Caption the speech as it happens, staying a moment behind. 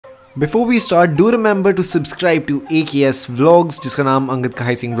Before we start, do remember to subscribe to AKS Vlogs, जिसका नाम अंगद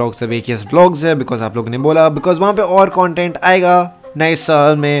कहाई Singh vlogs अब AKS Vlogs है, बिकॉज आप लोगों ने बोला, बिकॉज वहाँ पे और कंटेंट आएगा नए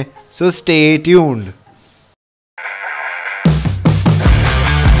साल में, so stay tuned.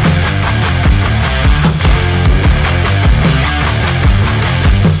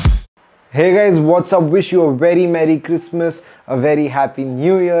 Hey guys, what's up? Wish you a very Merry Christmas, a very Happy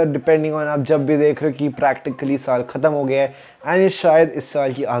New Year, depending on आप जब भी देख रहे हो कि प्रैक्टिकली साल ख़त्म हो गया है एंड ये शायद इस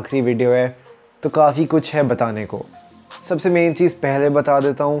साल की आखिरी वीडियो है, तो काफ़ी कुछ है बताने को। सबसे मेन चीज़ पहले बता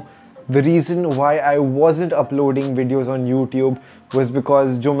देता हूँ, the reason why I wasn't uploading videos on YouTube was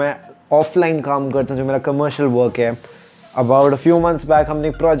because जो मैं ऑफलाइन काम करता हूँ, जो मेरा कमर्शियल वर्क है, about a few months back हमने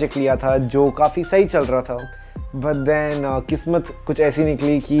एक प्रोजेक्ट लिया था जो काफ़ी सही चल रहा था, बट देन किस्मत कुछ ऐसी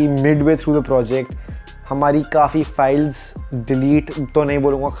निकली कि मिडवे थ्रू द प्रोजेक्ट हमारी काफ़ी फाइल्स डिलीट तो नहीं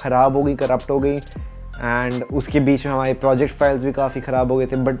बोलूँगा, ख़राब हो गई, करप्ट हो गई, एंड उसके बीच में हमारी प्रोजेक्ट फाइल्स भी काफ़ी ख़राब हो गए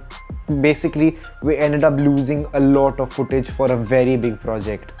थे। But basically we ended up losing a lot of footage for a very big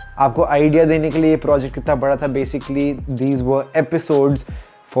project. आपको आइडिया देने के लिए ये प्रोजेक्ट कितना बड़ा था, basically these were episodes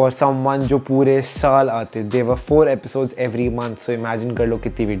for someone जो पूरे साल आते। दे वर 4 episodes every month, so imagine कर लो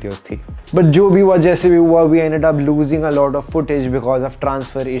कितनी वीडियोस थी। बट जो भी हुआ, जैसे भी हुआ, we ended up losing a lot of footage because of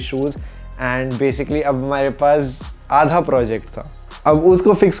transfer issues, and basically अब हमारे पास आधा प्रोजेक्ट था। अब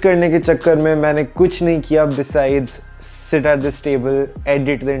उसको फिक्स करने के चक्कर में मैंने कुछ नहीं किया besides sit at this table,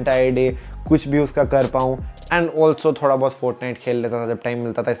 edit the entire day, कुछ भी उसका कर पाऊँ, एंड ऑल्सो थोड़ा बहुत फोर्टनाइट खेल लेता था जब टाइम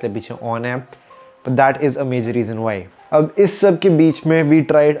मिलता था, इसलिए पीछे ऑन है। But that is a major reason why. अब इस सब के बीच में we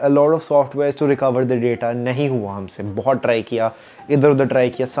tried a lot of software to recover the data. नहीं हुआ हमसे, बहुत ट्राई किया, इधर उधर ट्राई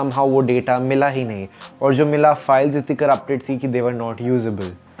किया, समहाउ वो डेटा मिला ही नहीं, और जो मिला फाइल्स इतनी करप्टेड थी कि दे वर नॉट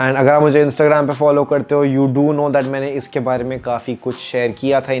यूजेबल। एंड अगर आप मुझे इंस्टाग्राम पे फॉलो करते हो, यू डू नो दैट मैंने इसके बारे में काफ़ी कुछ शेयर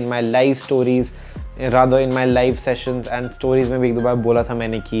किया था इन my live stories, rather in my live sessions and stories में भी एक दो बार बोला था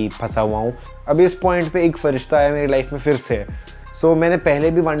मैंने कि फंसा हुआ हूँ। अब इस पॉइंट पे एक फरिश्ता आया मेरी लाइफ में फिर से। सो मैंने पहले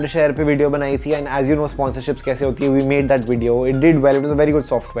भी वंडर शेयर पे वीडियो बनाई थी, and as you know sponsorships कैसे होती है, we made that video, it did well, it was a very good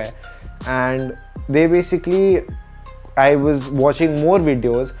software, and they basically I was watching more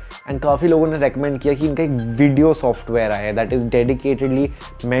videos, and काफ़ी लोगों ने रेकमेंड किया कि इनका एक वीडियो सॉफ्टवेयर आया that is dedicatedly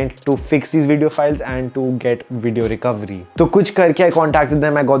meant to fix these video files and to get video recovery. तो कुछ करके आई contacted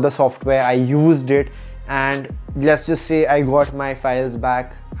them, I got the software, I used it, and let's just say I got my files back,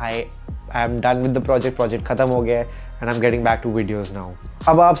 I am done with the project ख़त्म हो गया है, and I am getting back two videos now.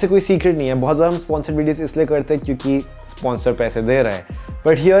 अब आपसे कोई secret नहीं है, बहुत बार हम स्पॉन्सर्ड वीडियोज़ इसलिए करते हैं क्योंकि स्पॉन्सर पैसे दे रहा है,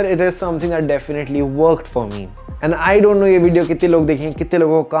 but here it is something that definitely worked for me, and I don't know ये वीडियो कितने लोग देखेंगे, कितने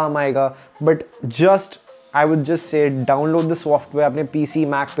लोगों को काम आएगा, but just I would just say download the software, अपने PC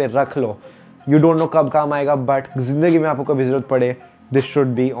मैक पे रख लो। यू डोंट नो कब काम आएगा, बट ज़िंदगी में आपको कभी ज़रूरत पड़े, this should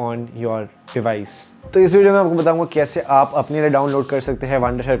be on your device. तो इस वीडियो में आपको बताऊंगा कैसे आप अपने लिए डाउनलोड कर सकते हैं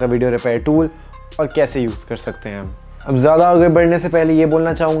वंडर शेयर का वीडियो रिपेयर टूल, और कैसे यूज़ कर सकते हैं। अब ज़्यादा आगे बढ़ने से पहले ये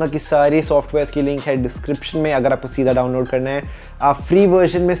बोलना चाहूँगा कि सारी सॉफ्टवेयर्स की लिंक है डिस्क्रिप्शन में। अगर आपको सीधा डाउनलोड करना है, आप फ्री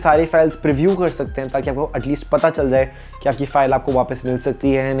वर्जन में सारी फाइल्स प्रीव्यू कर सकते हैं, ताकि आपको एटलीस्ट पता चल जाए कि आपकी फ़ाइल आपको वापस मिल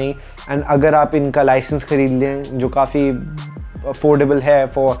सकती है या नहीं। एंड अगर आप इनका लाइसेंस खरीद लें जो काफ़ी अफोर्डेबल है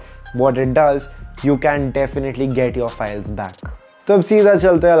for what it does, you can definitely get your files back. तो अब सीधा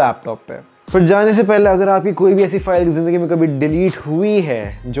चलते हैं लैपटॉप पे। पर जाने से पहले, अगर आपकी कोई भी ऐसी फाइल ज़िंदगी में कभी डिलीट हुई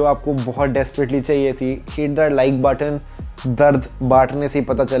है जो आपको बहुत डेस्परेटली चाहिए थी, हिट दैट लाइक बटन। दर्द बांटने से ही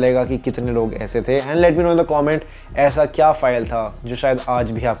पता चलेगा कि कितने लोग ऐसे थे, and let me know in the comment ऐसा क्या फ़ाइल था जो शायद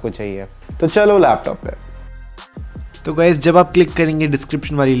आज भी आपको चाहिए। तो चलो लैपटॉप पे। तो गाइस, जब आप क्लिक करेंगे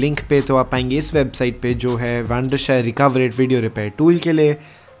डिस्क्रिप्शन वाली लिंक पे, तो आप पाएंगे इस वेबसाइट पे जो है wonder share recover video repair tool के लिए,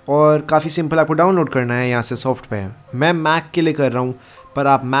 और काफ़ी सिंपल आपको डाउनलोड करना है यहाँ से सॉफ्टवेयर। मैं मैक के लिए कर रहा हूँ, पर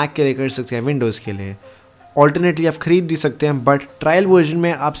आप मैक के लिए कर सकते हैं विंडोज़ के लिए। ऑल्टरनेटली आप ख़रीद भी सकते हैं, बट ट्रायल वर्जन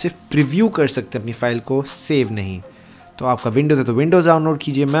में आप सिर्फ प्रीव्यू कर सकते हैं अपनी फ़ाइल को, सेव नहीं। तो आपका विंडोज़ है तो विंडोज़ डाउनलोड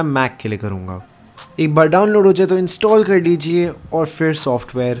कीजिए, मैं मैक के लिए करूँगा। एक बार डाउनलोड हो जाए तो इंस्टॉल कर लीजिए, और फिर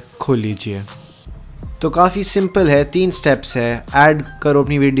सॉफ्टवेयर खोल लीजिए। तो काफ़ी सिंपल है, 3 स्टेप्स है। ऐड करो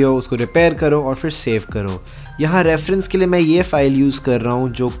अपनी वीडियो, उसको रिपेयर करो, और फिर सेव करो। यहाँ रेफरेंस के लिए मैं ये फ़ाइल यूज़ कर रहा हूँ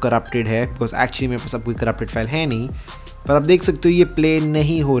जो करप्टेड है, बिकॉज एक्चुअली मेरे पास अब कोई करप्टेड फाइल है नहीं, पर आप देख सकते हो ये प्ले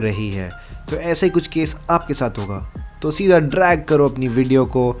नहीं हो रही है। तो ऐसा ही कुछ केस आपके साथ होगा। तो सीधा ड्रैग करो अपनी वीडियो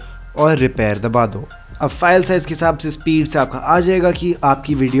को और रिपेयर दबा दो। अब फाइल साइज़ के हिसाब से स्पीड से आपका आ जाएगा कि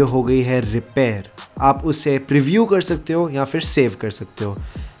आपकी वीडियो हो गई है रिपेयर। आप उसे प्रीव्यू कर सकते हो या फिर सेव कर सकते हो।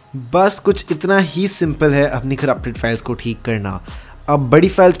 बस कुछ इतना ही सिंपल है अपनी करप्टेड फाइल्स को ठीक करना। अब बड़ी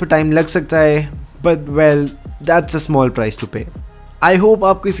फाइल्स पर टाइम लग सकता है, but well that's a small price to पे। आई होप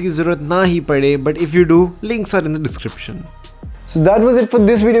आपको इसकी ज़रूरत ना ही पड़े, but if you do, links are in the description. So that was it for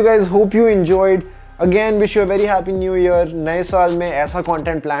this video guys, hope you enjoyed. Again wish you a very happy new year. नए साल में ऐसा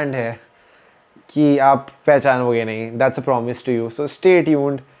कंटेंट प्लान्ड है कि आप पहचानोगे नहीं, that's a promise to you, so stay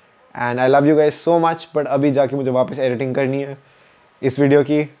tuned and I love you guys so much. But अभी जाके मुझे वापस एडिटिंग करनी है इस वीडियो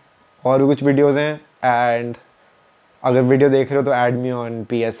की, और भी कुछ वीडियोज़ हैं। एंड अगर वीडियो देख रहे हो तो add me on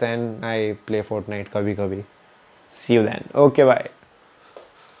PSN, I play Fortnite कभी कभी। सी यू देन, ओके बाय।